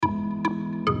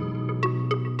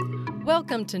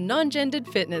Welcome to Non-Gendered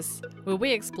Fitness, where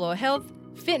we explore health,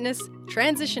 fitness,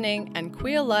 transitioning, and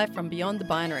queer life from beyond the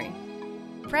binary.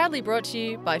 Proudly brought to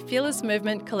you by Fearless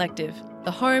Movement Collective,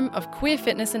 the home of queer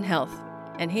fitness and health.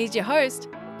 And here's your host,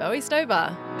 Bowie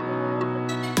Stover.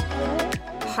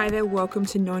 Hi there, welcome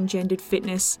to Non-Gendered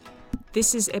Fitness.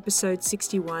 This is episode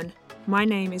 61. My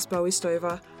name is Bowie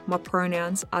Stover, my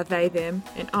pronouns are they, them,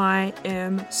 and I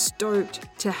am stoked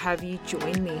to have you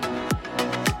join me.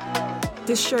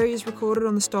 This show is recorded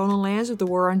on the stolen lands of the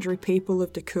Wurundjeri people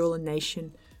of the Kulin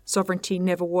Nation. Sovereignty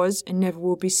never was and never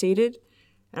will be ceded,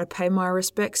 and I pay my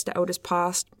respects to elders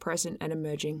past, present, and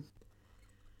emerging.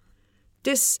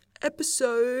 This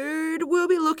episode, we'll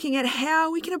be looking at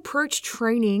how we can approach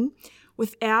training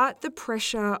without the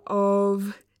pressure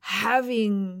of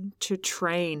having to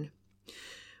train,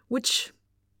 which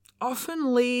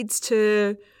often leads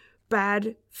to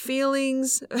bad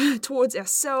feelings towards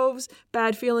ourselves,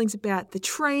 bad feelings about the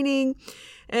training,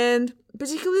 and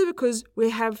particularly because we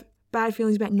have bad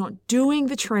feelings about not doing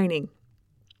the training.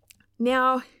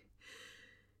 Now,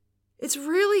 it's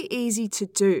really easy to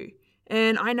do,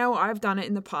 and I know I've done it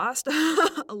in the past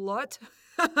a lot,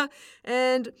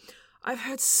 and I've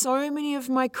heard so many of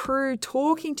my crew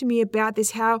talking to me about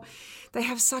this, how they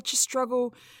have such a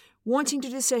struggle wanting to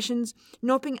do sessions,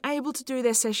 not being able to do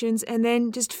their sessions, and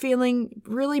then just feeling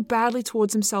really badly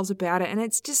towards themselves about it. And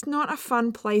it's just not a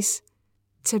fun place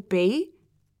to be.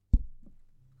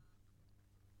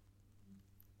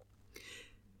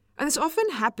 And this often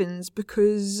happens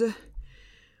because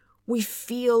we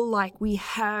feel like we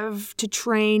have to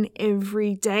train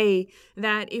every day,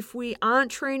 that if we aren't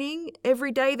training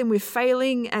every day, then we're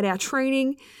failing at our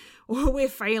training or we're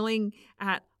failing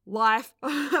at life.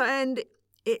 And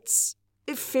it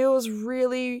feels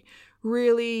really,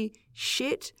 really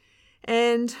shit.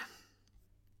 And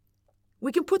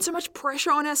we can put so much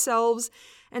pressure on ourselves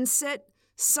and set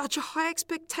such a high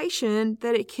expectation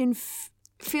that it can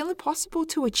feel impossible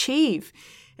to achieve.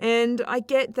 And I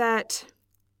get that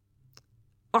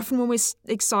often when we're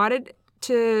excited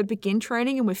to begin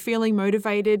training and we're feeling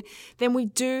motivated, then we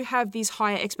do have these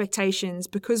higher expectations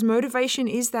because motivation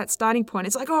is that starting point.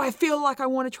 It's like, oh, I feel like I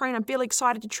want to train. I feel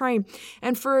excited to train.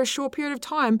 And for a short period of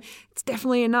time, it's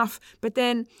definitely enough. But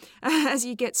then as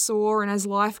you get sore and as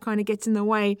life kind of gets in the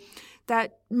way,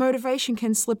 that motivation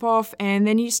can slip off and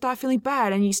then you start feeling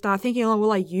bad and you start thinking, oh,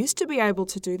 well, I used to be able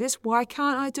to do this. Why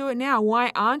can't I do it now?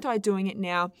 Why aren't I doing it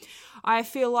now? I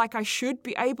feel like I should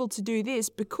be able to do this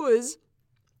because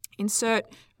insert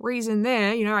reason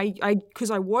there, because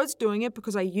I was doing it,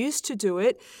 because I used to do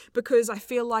it, because I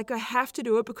feel like I have to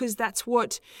do it, because that's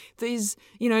what is,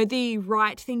 the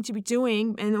right thing to be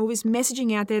doing, and all this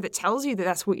messaging out there that tells you that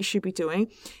that's what you should be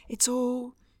doing. It's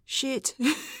all shit.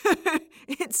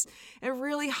 It's a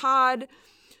really hard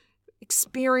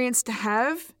experience to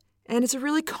have, and it's a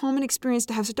really common experience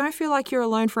to have. So don't feel like you're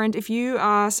alone, friend, if you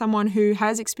are someone who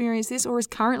has experienced this or is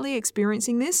currently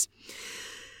experiencing this.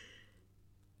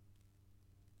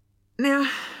 Now,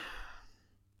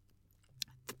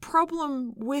 the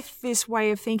problem with this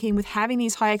way of thinking, with having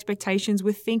these high expectations,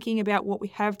 with thinking about what we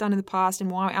have done in the past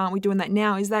and why aren't we doing that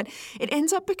now, is that it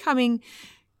ends up becoming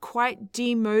quite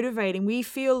demotivating. We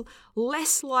feel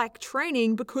less like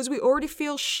training because we already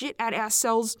feel shit at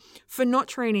ourselves for not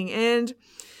training. And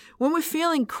when we're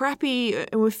feeling crappy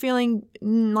and we're feeling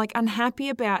like unhappy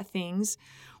about things,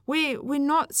 we're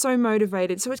not so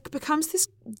motivated. So it becomes this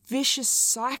vicious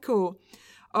cycle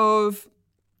of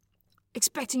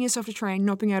expecting yourself to train,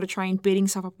 not being able to train, beating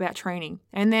yourself up about training,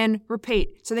 and then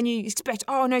repeat. So then you expect,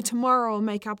 oh no, tomorrow I'll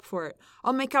make up for it.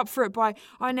 I'll make up for it by,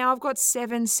 now I've got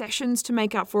 7 sessions to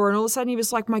make up for it. And all of a sudden you're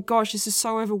just like, my gosh, this is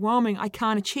so overwhelming. I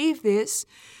can't achieve this.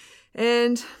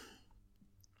 And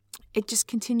it just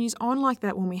continues on like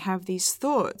that when we have these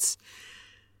thoughts.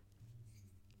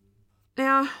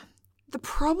 Now, the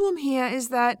problem here is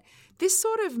that this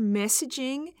sort of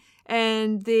messaging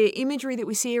and the imagery that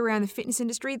we see around the fitness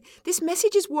industry, this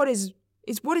message is what is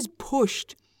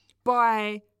pushed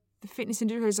by the fitness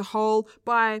industry as a whole,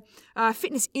 by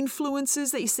fitness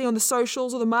influencers that you see on the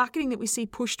socials, or the marketing that we see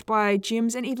pushed by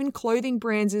gyms and even clothing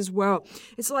brands as well.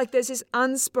 It's like there's this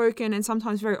unspoken and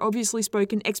sometimes very obviously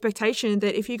spoken expectation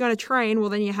that if you're going to train, well,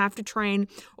 then you have to train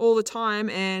all the time,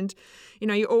 and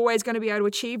you're always going to be able to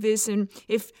achieve this. And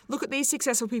if look at these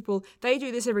successful people, they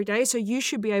do this every day, so you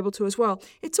should be able to as well.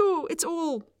 It's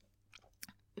all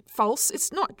false.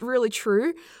 It's not really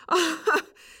true.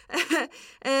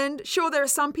 And sure, there are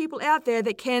some people out there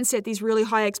that can set these really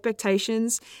high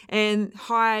expectations and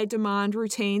high demand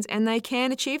routines, and they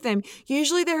can achieve them.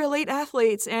 Usually they're elite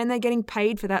athletes and they're getting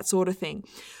paid for that sort of thing.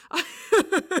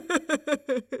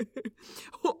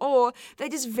 or they're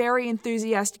just very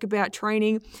enthusiastic about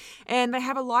training and they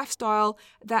have a lifestyle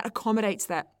that accommodates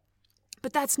that.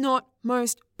 But that's not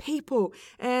most people.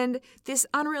 And this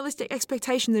unrealistic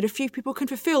expectation that a few people can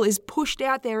fulfill is pushed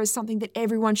out there as something that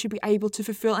everyone should be able to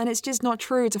fulfill. And it's just not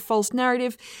true. It's a false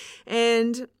narrative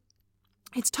and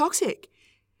it's toxic.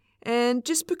 And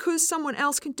just because someone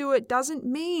else can do it doesn't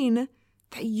mean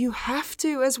that you have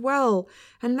to as well.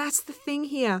 And that's the thing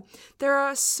here. There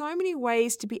are so many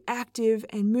ways to be active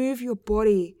and move your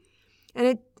body.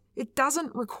 And it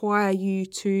doesn't require you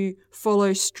to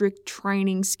follow strict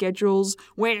training schedules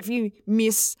where if you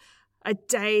miss a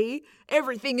day,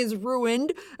 everything is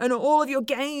ruined and all of your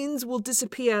gains will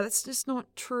disappear. That's just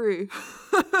not true.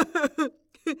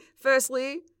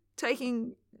 Firstly,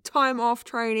 taking time off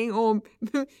training or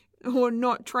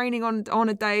not training on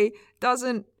a day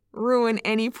doesn't ruin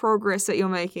any progress that you're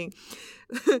making.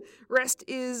 Rest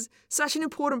is such an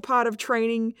important part of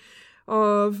training,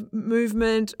 of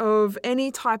movement, of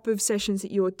any type of sessions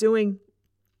that you're doing.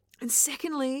 And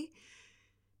secondly,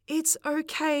 it's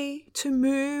okay to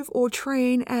move or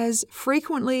train as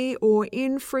frequently or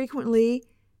infrequently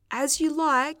as you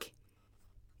like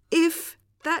if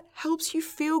that helps you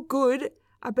feel good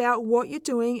about what you're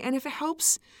doing and if it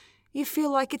helps you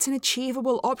feel like it's an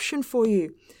achievable option for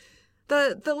you.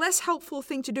 The less helpful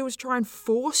thing to do is try and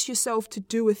force yourself to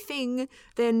do a thing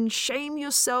than shame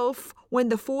yourself when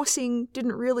the forcing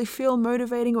didn't really feel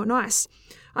motivating or nice.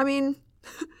 I mean,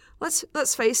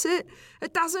 let's face it,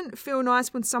 it doesn't feel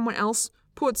nice when someone else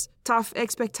puts tough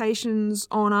expectations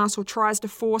on us or tries to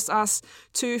force us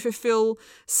to fulfill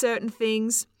certain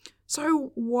things.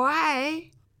 So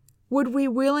why would we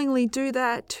willingly do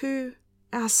that to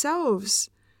ourselves?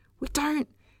 We don't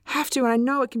have to, and I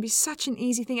know it can be such an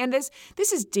easy thing. And this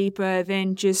is deeper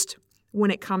than just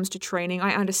when it comes to training.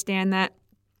 I understand that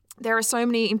there are so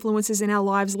many influences in our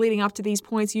lives leading up to these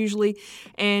points usually,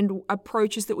 and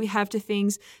approaches that we have to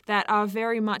things that are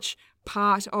very much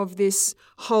part of this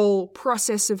whole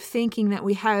process of thinking that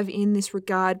we have in this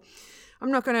regard.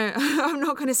 I'm not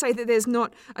gonna say that there's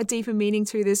not a deeper meaning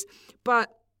to this,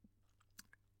 but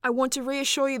I want to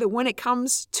reassure you that when it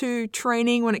comes to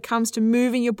training, when it comes to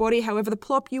moving your body however the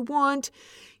plop you want,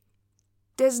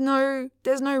 there's no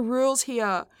rules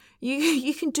here.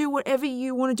 You can do whatever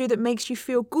you want to do that makes you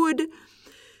feel good.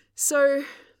 So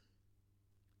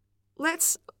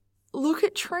let's look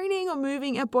at training or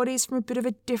moving our bodies from a bit of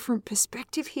a different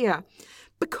perspective here.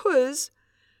 Because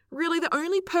really the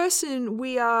only person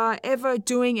we are ever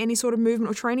doing any sort of movement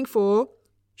or training for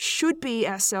should be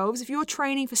ourselves. If you're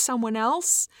training for someone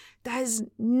else, that is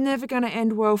never going to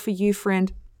end well for you,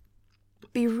 friend.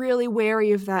 Be really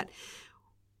wary of that.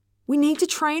 We need to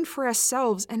train for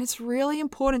ourselves, and it's really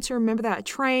important to remember that.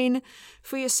 Train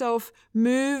for yourself,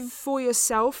 move for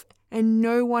yourself, and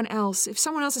no one else. If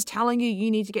someone else is telling you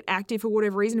you need to get active for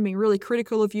whatever reason and being really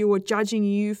critical of you or judging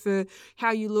you for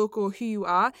how you look or who you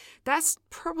are, that's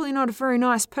probably not a very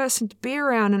nice person to be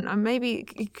around, and maybe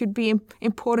it could be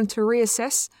important to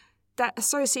reassess that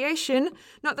association.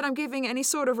 Not that I'm giving any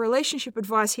sort of relationship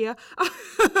advice here,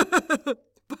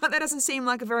 but that doesn't seem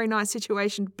like a very nice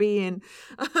situation to be in.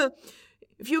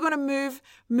 If you're going to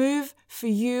move for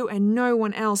you and no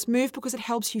one else. Move because it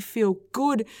helps you feel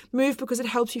good. Move because it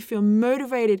helps you feel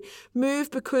motivated.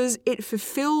 Move because it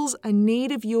fulfills a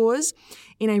need of yours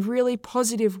in a really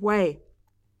positive way.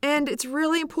 And it's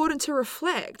really important to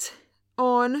reflect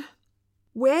on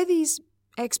where these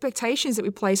expectations that we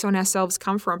place on ourselves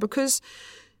come from. Because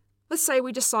let's say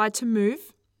we decide to move.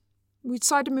 We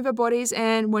decide to move our bodies,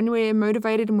 and when we're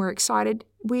motivated and we're excited,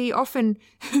 we often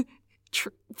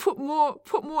put more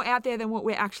out there than what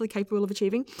we're actually capable of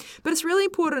achieving. But it's really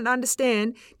important to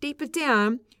understand deeper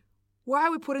down, why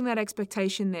are we putting that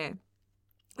expectation there?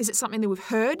 Is it something that we've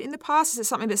heard in the past? Is it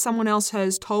something that someone else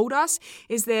has told us?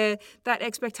 Is there that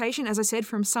expectation, as I said,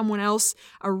 from someone else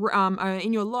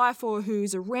in your life or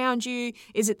who's around you?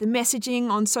 Is it the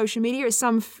messaging on social media? Is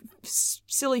some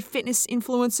silly fitness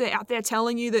influencer out there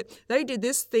telling you that they did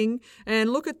this thing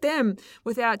and look at them,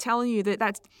 without telling you that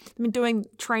they've been doing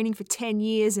training for 10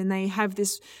 years and they have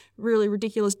this really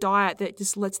ridiculous diet that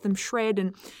just lets them shred?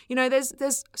 And,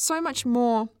 there's so much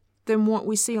more than what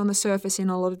we see on the surface in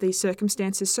a lot of these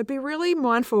circumstances. So be really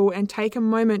mindful and take a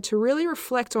moment to really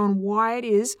reflect on why it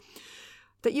is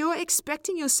that you're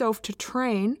expecting yourself to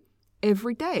train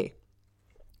every day.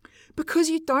 Because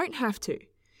you don't have to.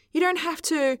 You don't have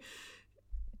to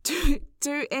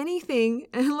do anything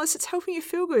unless it's helping you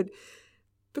feel good.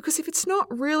 Because if it's not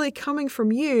really coming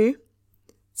from you,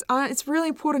 it's really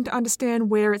important to understand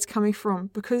where it's coming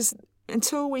from. Because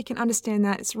until we can understand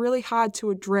that, it's really hard to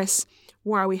address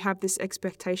why we have this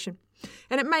expectation.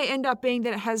 And it may end up being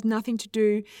that it has nothing to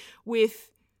do with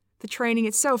the training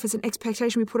itself. It's an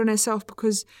expectation we put on ourselves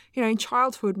because, in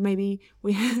childhood, maybe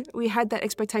we had that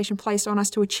expectation placed on us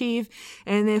to achieve,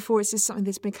 and therefore it's just something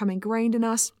that's become ingrained in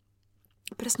us.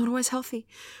 But it's not always healthy.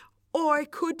 Or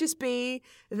it could just be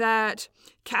that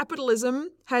capitalism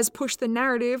has pushed the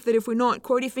narrative that if we're not,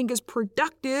 quotey fingers,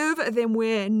 productive, then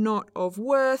we're not of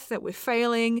worth, that we're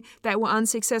failing, that we're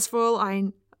unsuccessful.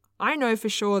 I know for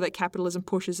sure that capitalism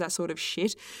pushes that sort of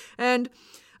shit. And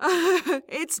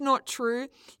it's not true.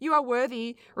 You are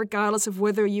worthy regardless of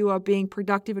whether you are being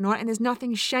productive or not. And there's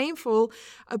nothing shameful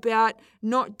about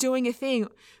not doing a thing.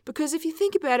 Because if you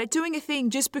think about it, doing a thing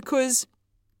just because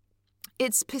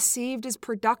it's perceived as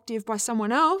productive by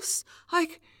someone else,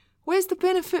 where's the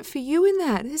benefit for you in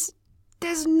that?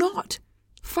 There's not.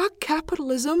 Fuck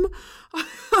capitalism.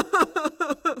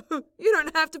 You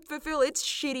don't have to fulfill its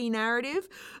shitty narrative.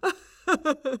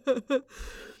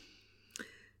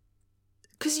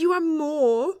 Because you are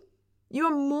more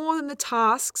than the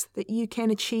tasks that you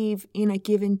can achieve in a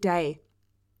given day.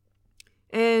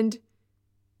 And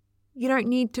you don't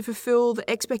need to fulfill the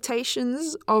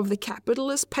expectations of the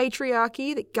capitalist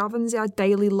patriarchy that governs our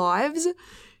daily lives.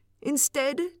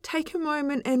 Instead, take a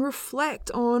moment and reflect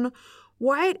on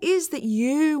why it is that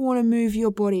you want to move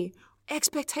your body.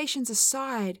 Expectations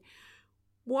aside,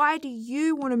 why do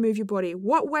you want to move your body?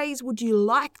 What ways would you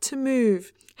like to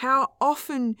move? How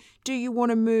often do you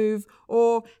want to move?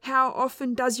 Or how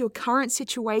often does your current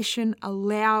situation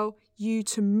allow you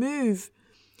to move?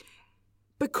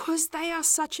 Because they are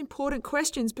such important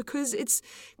questions, because it's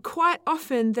quite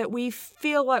often that we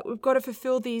feel like we've got to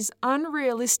fulfill these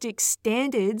unrealistic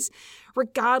standards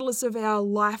regardless of our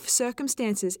life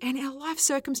circumstances. And our life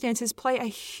circumstances play a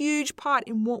huge part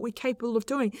in what we're capable of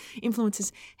doing.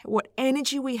 Influences what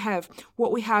energy we have,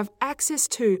 what we have access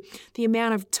to, the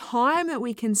amount of time that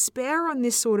we can spare on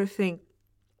this sort of thing.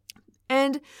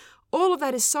 And all of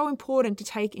that is so important to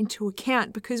take into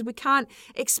account, because we can't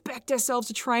expect ourselves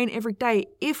to train every day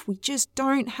if we just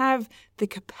don't have the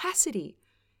capacity.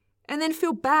 And then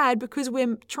feel bad because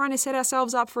we're trying to set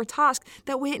ourselves up for a task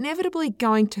that we're inevitably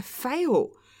going to fail.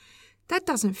 That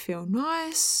doesn't feel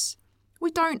nice. We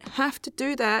don't have to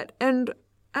do that. And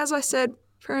as I said,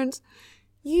 friends,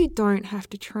 you don't have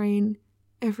to train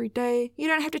every day. You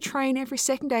don't have to train every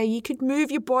second day. You could move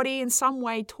your body in some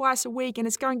way twice a week and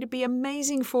it's going to be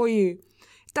amazing for you.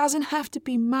 It doesn't have to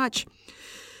be much.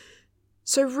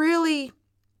 So really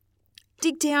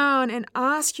dig down and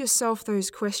ask yourself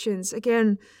those questions.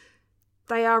 Again,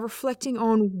 they are reflecting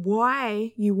on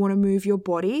why you want to move your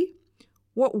body,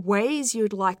 what ways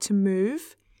you'd like to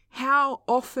move, how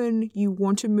often you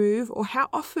want to move, or how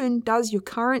often does your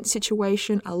current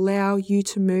situation allow you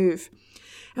to move.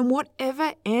 And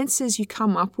whatever answers you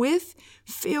come up with,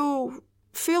 feel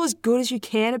as good as you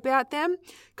can about them,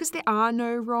 because there are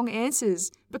no wrong answers,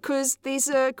 because these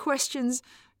are questions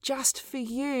just for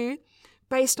you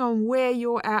based on where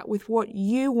you're at with what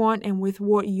you want and with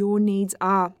what your needs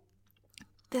are.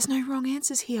 There's no wrong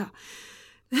answers here.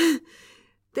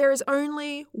 There is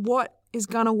only what is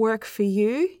going to work for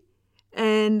you,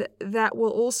 and that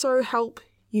will also help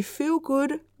you feel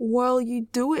good while you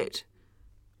do it.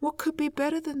 What could be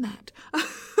better than that?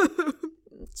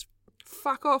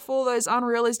 Fuck off all those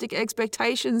unrealistic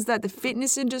expectations that the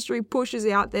fitness industry pushes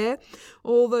out there.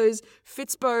 All those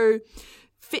Fitspo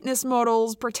fitness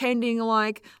models pretending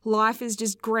like life is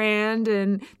just grand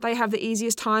and they have the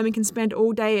easiest time and can spend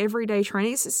all day, every day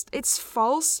training. It's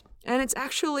false, and it's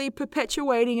actually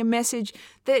perpetuating a message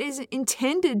that is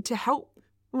intended to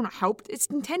it's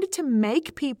intended to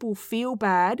make people feel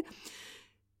bad.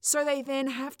 So they then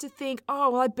have to think, oh,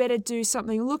 well, I better do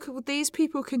something. Look at what these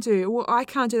people can do. Well, I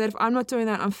can't do that. If I'm not doing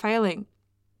that, I'm failing.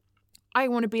 I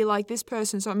want to be like this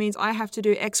person, so it means I have to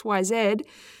do X, Y, Z.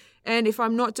 And if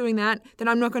I'm not doing that, then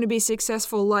I'm not going to be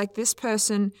successful like this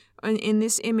person in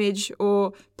this image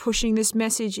or pushing this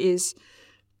message is.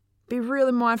 Be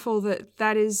really mindful that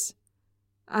that is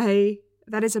a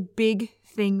big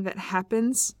thing that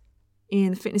happens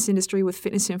in the fitness industry with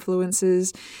fitness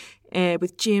influencers,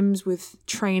 with gyms, with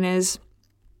trainers,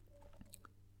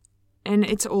 and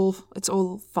it's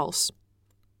all false.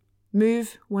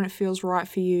 Move when it feels right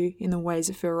for you in the ways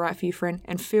that feel right for you, friend,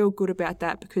 and feel good about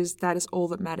that, because that is all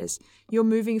that matters. You're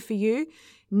moving for you,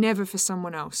 never for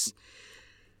someone else.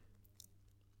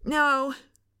 Now,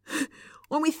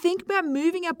 when we think about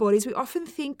moving our bodies, we often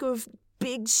think of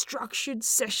big structured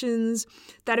sessions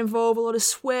that involve a lot of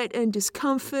sweat and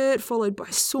discomfort, followed by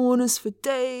soreness for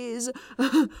days,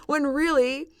 when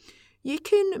really you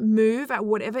can move at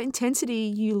whatever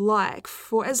intensity you like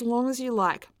for as long as you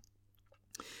like.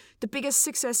 The biggest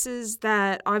successes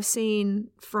that I've seen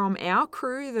from our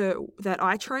crew that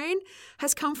I train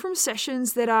has come from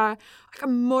sessions that are like a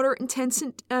moderate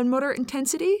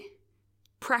intensity,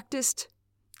 practiced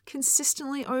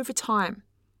consistently over time.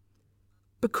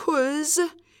 Because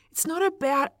it's not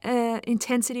about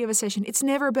intensity of a session. It's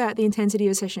never about the intensity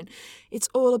of a session. It's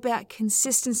all about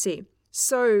consistency.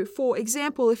 So, for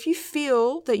example, if you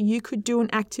feel that you could do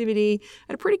an activity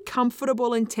at a pretty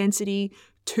comfortable intensity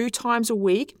 2 times a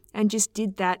week and just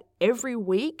did that every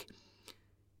week,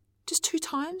 just 2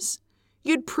 times,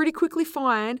 you'd pretty quickly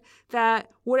find that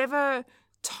whatever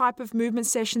type of movement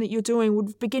session that you're doing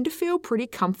would begin to feel pretty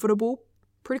comfortable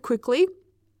pretty quickly.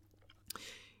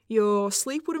 Your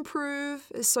sleep would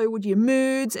improve, so would your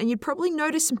moods, and you'd probably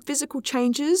notice some physical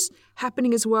changes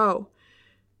happening as well.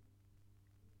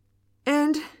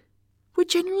 And we're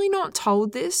generally not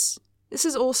told this. This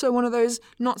is also one of those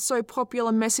not so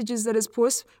popular messages that is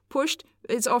pushed.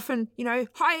 It's often,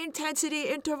 high intensity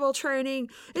interval training.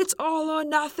 It's all or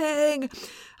nothing.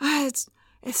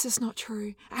 It's just not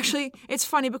true. Actually, it's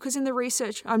funny because in the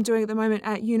research I'm doing at the moment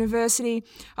at university,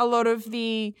 a lot of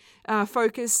the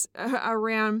focus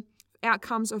around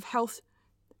outcomes of health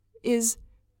is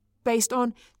based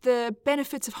on the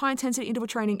benefits of high intensity interval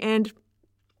training. And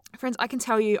friends, I can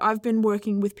tell you, I've been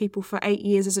working with people for 8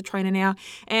 years as a trainer now,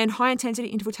 and high-intensity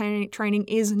interval training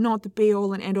is not the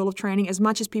be-all and end-all of training, as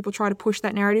much as people try to push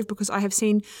that narrative, because I have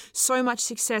seen so much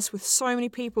success with so many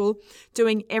people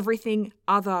doing everything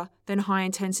other than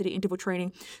high-intensity interval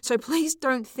training. So please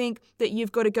don't think that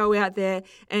you've got to go out there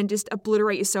and just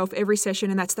obliterate yourself every session,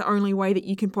 and that's the only way that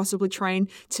you can possibly train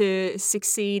to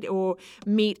succeed or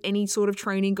meet any sort of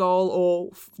training goal or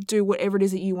do whatever it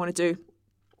is that you want to do.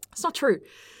 It's not true.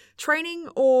 Training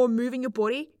or moving your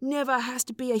body never has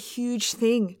to be a huge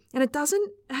thing, and it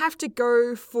doesn't have to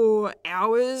go for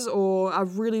hours or a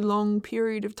really long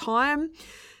period of time,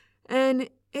 and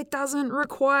it doesn't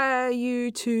require you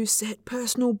to set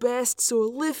personal bests or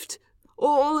lift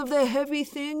all of the heavy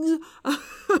things.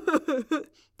 The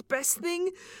best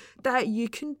thing that you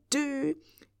can do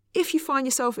if you find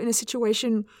yourself in a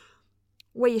situation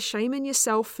where you're shaming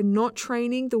yourself for not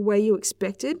training the way you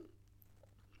expected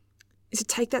is to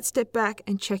take that step back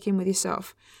and check in with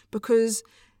yourself, because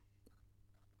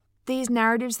these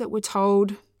narratives that we're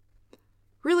told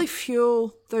really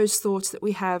fuel those thoughts that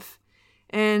we have.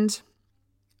 And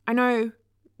I know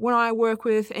when I work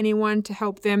with anyone to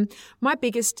help them, my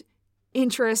biggest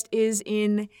interest is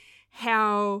in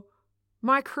how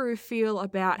my crew feel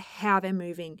about how they're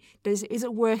moving. Is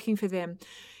it working for them?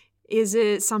 Is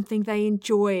it something they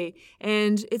enjoy?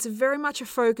 And it's very much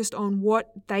focused on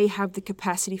what they have the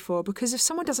capacity for, because if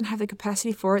someone doesn't have the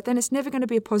capacity for it, then it's never going to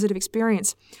be a positive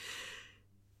experience.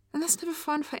 And that's never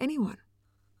fun for anyone.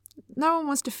 No one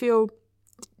wants to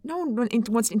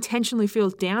intentionally feel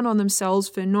down on themselves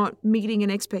for not meeting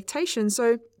an expectation.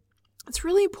 So it's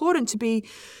really important to be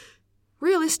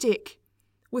realistic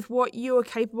with what you are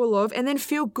capable of, and then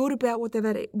feel good about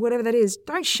whatever that is.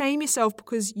 Don't shame yourself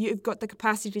because you've got the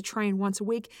capacity to train once a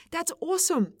week. That's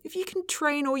awesome. If you can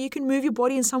train or you can move your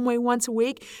body in some way once a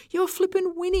week, you're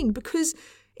flipping winning, because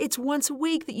it's once a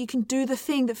week that you can do the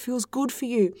thing that feels good for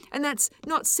you. And that's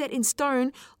not set in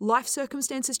stone. Life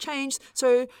circumstances change.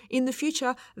 So in the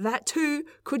future, that too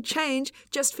could change.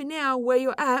 Just for now, where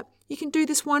you're at, you can do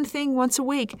this one thing once a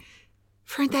week.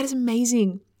 Friend, that is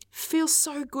amazing. Feel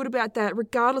so good about that,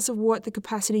 regardless of what the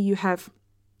capacity you have.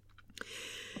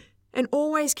 And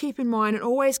always keep in mind and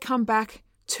always come back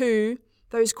to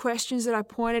those questions that I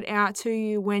pointed out to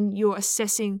you when you're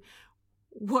assessing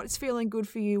what's feeling good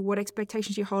for you, what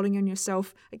expectations you're holding on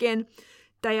yourself. Again,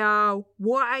 they are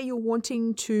why you're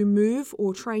wanting to move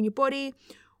or train your body,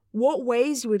 what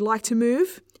ways you would like to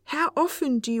move, how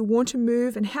often do you want to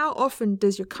move, and how often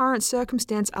does your current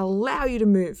circumstance allow you to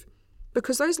move?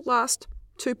 Because those last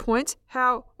 2 points,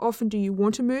 how often do you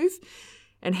want to move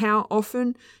and how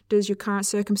often does your current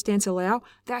circumstance allow,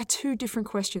 they are 2 different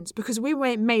questions, because we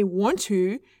may want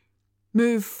to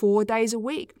move 4 days a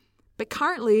week, but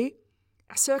currently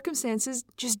our circumstances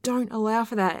just don't allow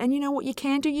for that. And you know what you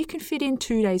can do? You can fit in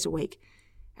 2 days a week,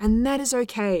 and that is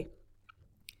okay.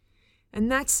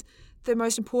 And that's the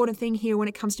most important thing here when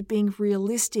it comes to being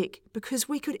realistic, because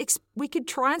we could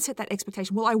try and set that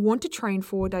expectation. Well, I want to train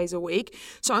 4 days a week,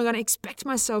 so I'm going to expect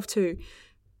myself to.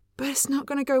 But it's not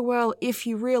going to go well if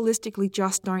you realistically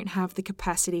just don't have the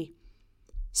capacity.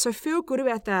 So feel good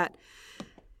about that.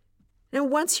 Now,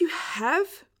 once you have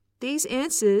these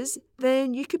answers,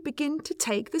 then you could begin to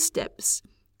take the steps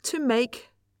to make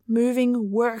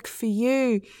moving work for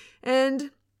you.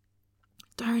 And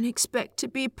don't expect to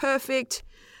be perfect.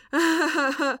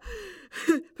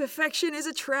 Perfection is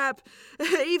a trap.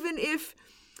 Even if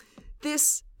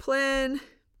this plan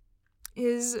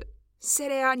is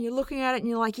set out and you're looking at it and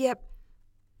you're like, yep,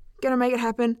 gonna make it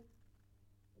happen,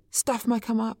 stuff might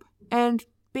come up, and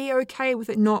be okay with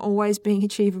it not always being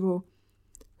achievable.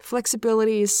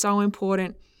 Flexibility is so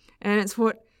important, and it's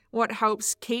what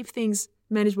helps keep things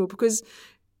manageable, because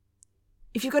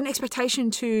if you've got an expectation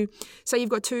to, say you've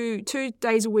got two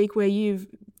days a week where you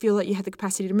feel that you have the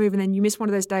capacity to move and then you miss one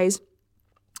of those days,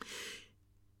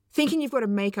 thinking you've got to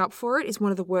make up for it is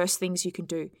one of the worst things you can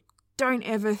do. Don't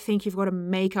ever think you've got to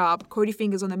make up, quote your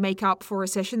fingers on the make up for a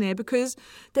session there, because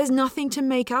there's nothing to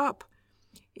make up.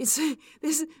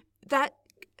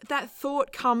 That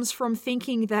thought comes from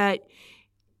thinking that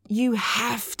you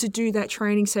have to do that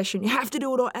training session. You have to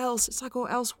do it or else. It's like, or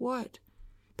else what?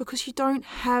 Because you don't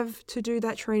have to do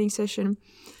that training session.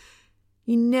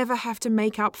 You never have to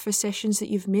make up for sessions that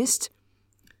you've missed.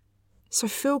 So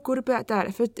feel good about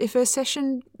that. If a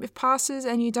session passes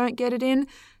and you don't get it in,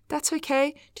 that's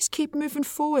okay. Just keep moving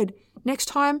forward. Next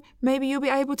time, maybe you'll be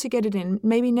able to get it in.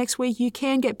 Maybe next week you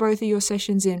can get both of your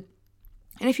sessions in.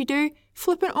 And if you do,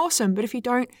 flippin' awesome. But if you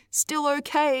don't, still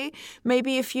okay.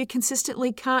 Maybe if you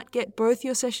consistently can't get both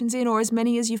your sessions in or as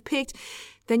many as you've picked,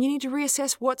 then you need to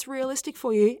reassess what's realistic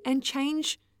for you and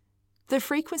change the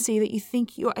frequency that you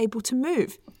think you're able to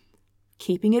move.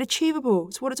 Keeping it achievable.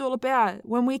 It's what it's all about.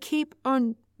 When we keep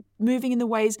on moving in the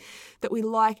ways that we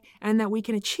like and that we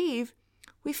can achieve,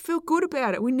 we feel good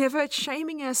about it. We're never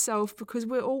shaming ourselves because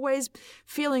we're always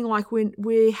feeling like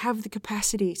we have the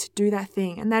capacity to do that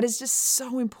thing. And that is just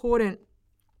so important.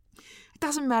 It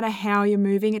doesn't matter how you're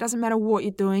moving. It doesn't matter what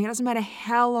you're doing. It doesn't matter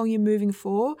how long you're moving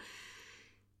for.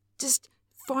 Just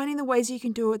finding the ways you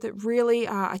can do it that really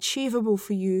are achievable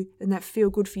for you and that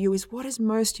feel good for you is what is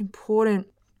most important.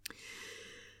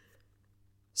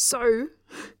 So,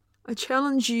 I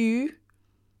challenge you,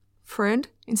 friend,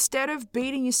 instead of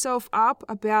beating yourself up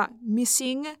about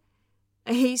missing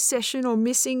a session or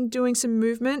missing doing some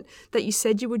movement that you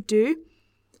said you would do,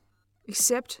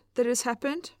 accept that it has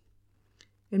happened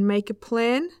and make a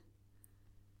plan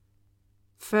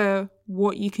for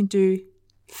what you can do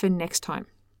for next time.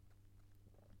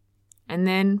 And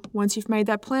then once you've made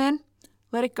that plan,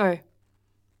 let it go.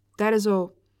 That is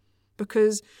all.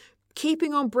 Because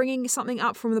keeping on bringing something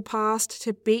up from the past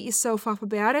to beat yourself up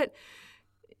about it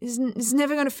is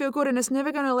never going to feel good, and it's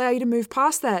never going to allow you to move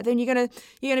past that. Then you're going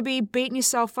to be beating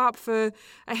yourself up for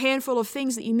a handful of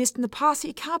things that you missed in the past that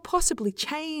you can't possibly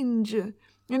change. And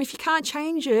if you can't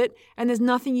change it and there's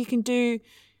nothing you can do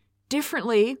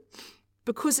differently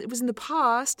because it was in the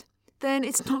past, then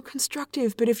it's not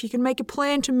constructive. But if you can make a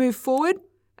plan to move forward,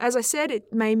 as I said,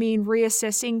 it may mean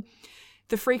reassessing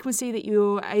the frequency that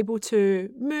you're able to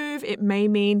move. It may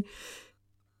mean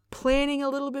planning a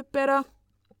little bit better.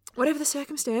 Whatever the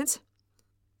circumstance,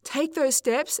 take those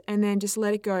steps and then just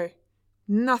let it go.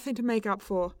 Nothing to make up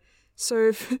for.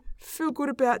 So feel good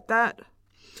about that.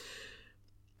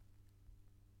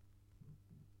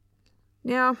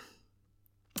 Now,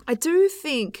 I do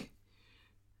think,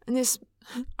 and this,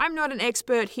 I'm not an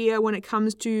expert here when it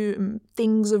comes to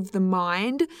things of the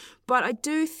mind, but I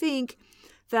do think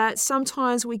that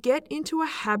sometimes we get into a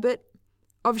habit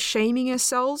of shaming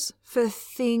ourselves for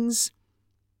things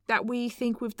that we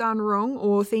think we've done wrong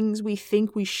or things we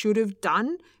think we should have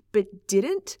done but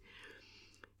didn't.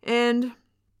 And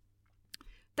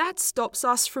that stops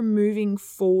us from moving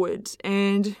forward,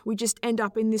 and we just end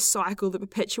up in this cycle that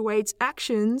perpetuates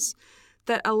actions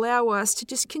that allow us to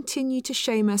just continue to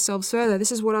shame ourselves further.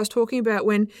 This is what I was talking about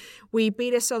when we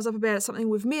beat ourselves up about something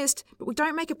we've missed, but we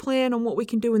don't make a plan on what we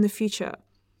can do in the future.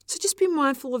 So just be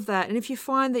mindful of that. And if you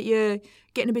find that you're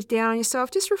getting a bit down on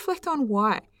yourself, just reflect on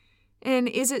why. And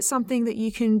is it something that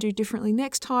you can do differently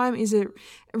next time? Is it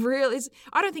real?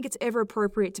 I don't think it's ever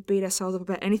appropriate to beat ourselves up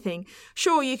about anything.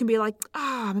 Sure, you can be like,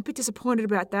 I'm a bit disappointed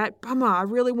about that. Bummer, I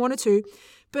really wanted to.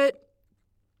 But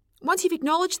once you've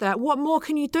acknowledged that, what more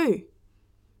can you do?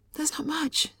 There's not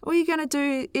much. All you're going to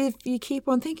do if you keep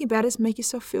on thinking about it is make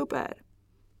yourself feel bad.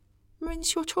 I mean,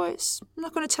 it's your choice. I'm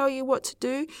not going to tell you what to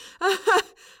do.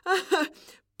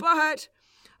 But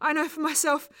I know for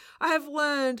myself, I have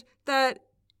learned that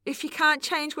if you can't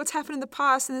change what's happened in the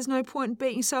past, then there's no point in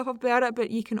beating yourself up about it, but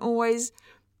you can always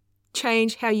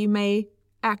change how you may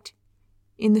act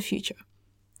in the future.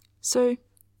 So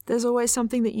there's always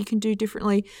something that you can do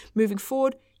differently moving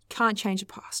forward. You can't change the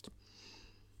past.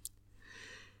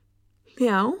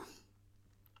 Now,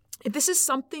 if this is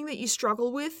something that you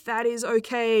struggle with, that is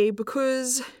okay,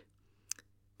 because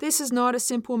This is not a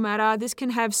simple matter. This can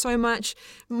have so much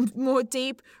more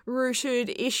deep-rooted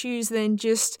issues than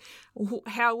just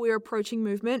how we're approaching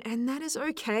movement, and that is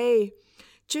okay.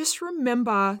 Just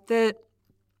remember that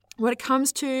when it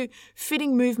comes to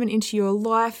fitting movement into your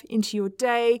life, into your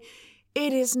day,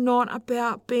 it is not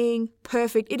about being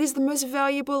perfect. It is the most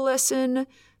valuable lesson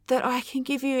that I can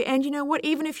give you. And you know what?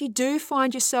 Even if you do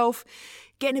find yourself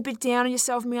getting a bit down on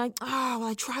yourself and being like, oh, well,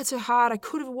 I tried so hard.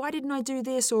 Why didn't I do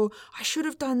this? Or I should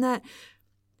have done that.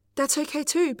 That's okay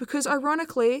too, because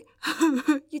ironically,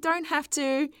 you don't have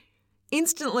to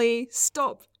instantly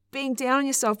stop being down on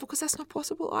yourself, because that's not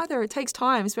possible either. It takes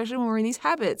time, especially when we're in these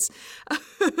habits.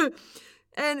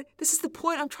 And this is the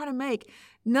point I'm trying to make.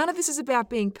 None of this is about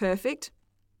being perfect.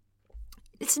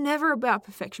 It's never about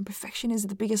perfection. Perfection is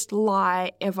the biggest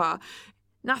lie ever.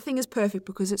 Nothing is perfect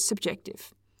because it's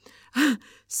subjective.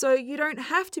 So you don't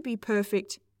have to be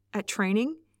perfect at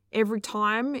training every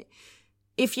time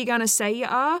if you're going to say you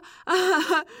are.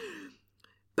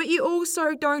 But you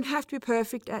also don't have to be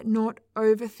perfect at not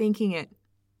overthinking it.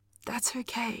 That's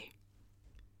okay.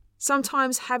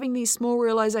 Sometimes having these small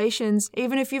realizations,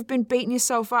 even if you've been beating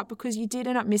yourself up because you did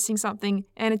end up missing something,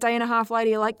 and a day and a half later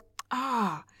you're like,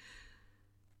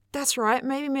 that's right,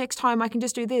 maybe next time I can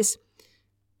just do this.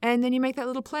 And then you make that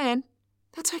little plan.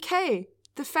 That's okay.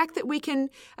 The fact that we can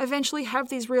eventually have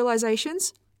these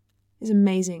realizations is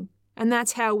amazing. And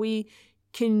that's how we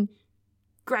can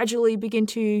gradually begin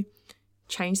to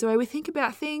change the way we think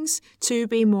about things, to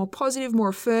be more positive, more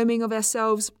affirming of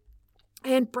ourselves,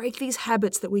 and break these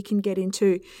habits that we can get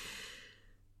into.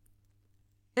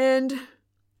 And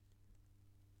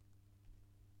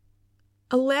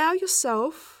allow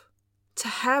yourself to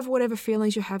have whatever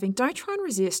feelings you're having. Don't try and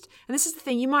resist. And this is the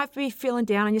thing, you might be feeling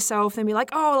down on yourself and be like,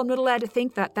 oh, I'm not allowed to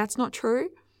think that. That's not true.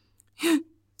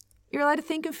 You're allowed to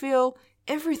think and feel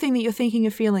everything that you're thinking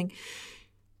and feeling.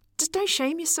 Just don't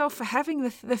shame yourself for having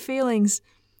the feelings.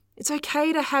 It's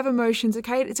okay to have emotions.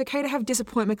 It's okay to have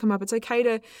disappointment come up. It's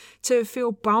okay to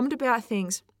feel bummed about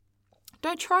things.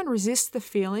 Don't try and resist the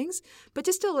feelings, but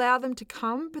just allow them to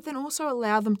come, but then also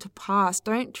allow them to pass.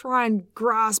 Don't try and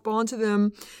grasp onto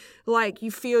them like you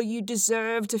feel you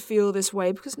deserve to feel this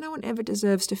way, because no one ever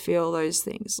deserves to feel those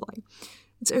things. Like,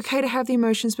 it's okay to have the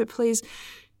emotions, but please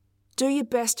do your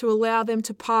best to allow them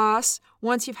to pass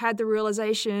once you've had the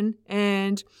realization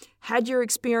and had your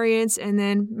experience, and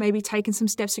then maybe taken some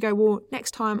steps to go, well,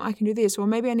 next time I can do this, or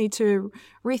maybe I need to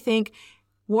rethink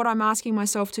what I'm asking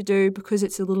myself to do because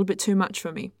it's a little bit too much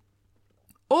for me.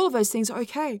 All of those things are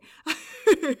okay.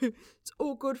 It's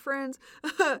all good, friends.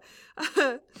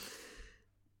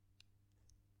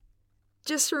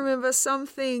 Just remember, some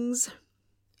things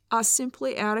are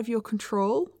simply out of your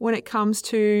control when it comes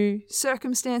to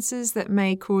circumstances that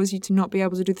may cause you to not be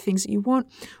able to do the things that you want,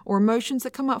 or emotions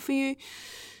that come up for you.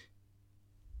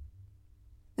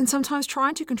 And sometimes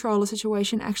trying to control a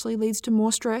situation actually leads to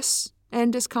more stress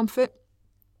and discomfort.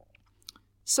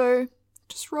 So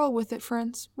just roll with it,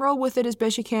 friends. Roll with it as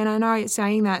best you can. I know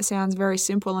saying that sounds very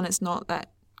simple, and it's not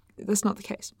that. That's not the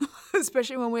case,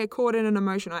 especially when we're caught in an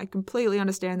emotion. I completely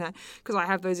understand that because I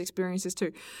have those experiences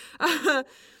too.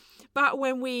 But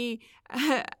when we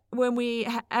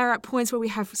are at points where we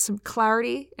have some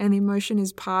clarity and the emotion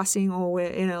is passing, or we're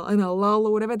in a lull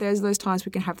or whatever, there's those times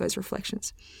we can have those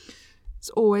reflections.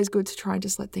 It's always good to try and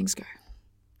just let things go.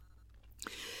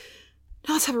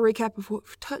 Now let's have a recap of what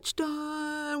we've touched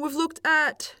on. We've looked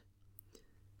at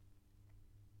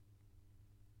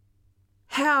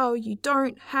how you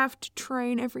don't have to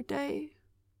train every day,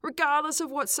 regardless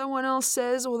of what someone else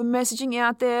says, or the messaging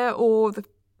out there, or the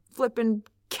flippin'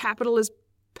 capitalist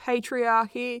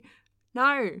patriarchy.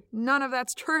 No, none of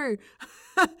that's true.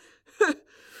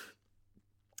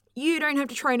 You don't have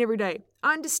to train every day.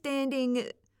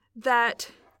 Understanding that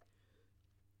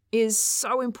is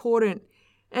so important.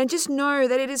 And just know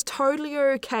that it is totally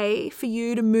okay for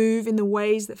you to move in the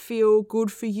ways that feel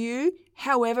good for you,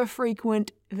 however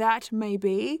frequent that may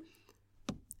be.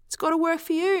 It's got to work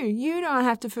for you. You don't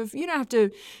have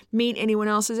to meet anyone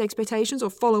else's expectations or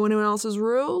follow anyone else's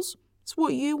rules. It's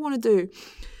what you want to do.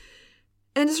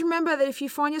 And just remember that if you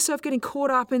find yourself getting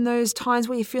caught up in those times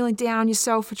where you're feeling down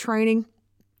yourself for training,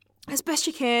 as best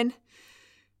you can,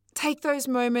 take those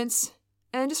moments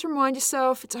and just remind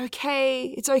yourself it's okay.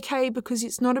 It's okay, because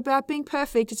it's not about being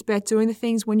perfect. It's about doing the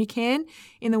things when you can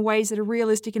in the ways that are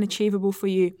realistic and achievable for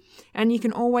you. And you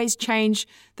can always change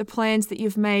the plans that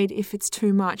you've made if it's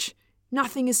too much.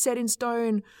 Nothing is set in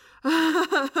stone.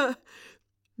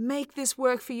 Make this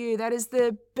work for you. That is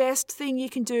the best thing you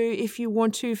can do if you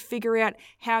want to figure out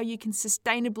how you can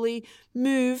sustainably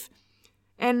move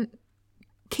and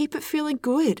keep it feeling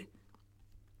good.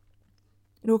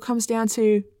 It all comes down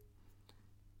to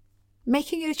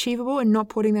making it achievable and not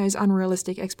putting those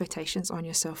unrealistic expectations on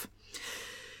yourself.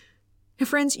 Now,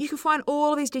 friends, you can find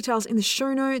all of these details in the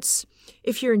show notes.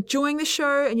 If you're enjoying the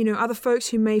show and you know other folks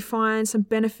who may find some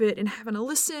benefit in having a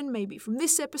listen, maybe from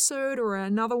this episode or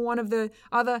another one of the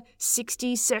other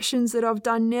 60 sessions that I've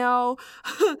done now,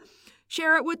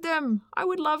 share it with them. I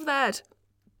would love that.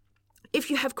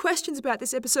 If you have questions about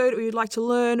this episode or you'd like to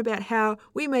learn about how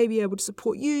we may be able to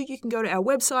support you, you can go to our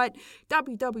website,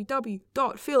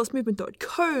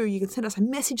 www.fearlessmovement.co. You can send us a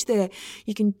message there.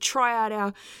 You can try out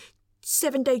our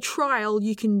 7-day trial.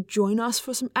 You can join us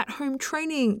for some at-home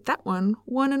training. That one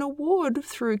won an award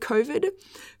through COVID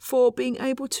for being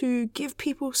able to give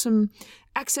people some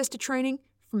access to training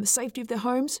from the safety of their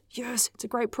homes. Yes, it's a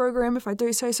great program if I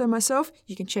do say so myself.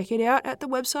 You can check it out at the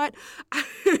website.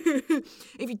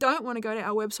 If you don't want to go to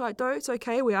our website though, it's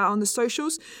okay. We are on the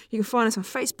socials. You can find us on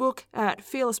Facebook at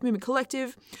Fearless Movement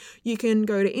Collective. You can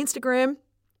go to Instagram,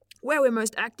 where we're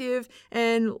most active,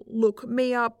 and look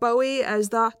me up, Bowie, as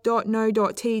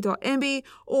the.no.t.mb,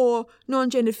 or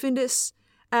non-gendered fitness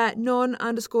at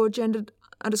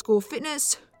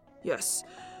non_gendered_fitness. Yes.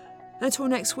 Until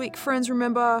next week, friends,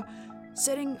 remember,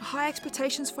 setting high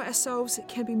expectations for ourselves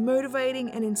can be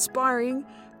motivating and inspiring,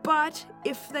 but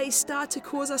if they start to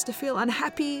cause us to feel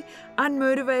unhappy,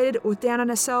 unmotivated, or down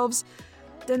on ourselves,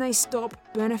 then they stop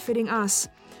benefiting us.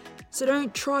 So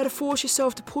don't try to force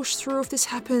yourself to push through if this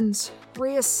happens.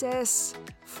 Reassess,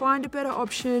 find a better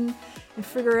option, and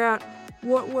figure out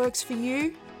what works for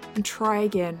you, and try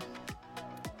again.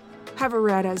 Have a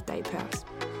rad as day, pals.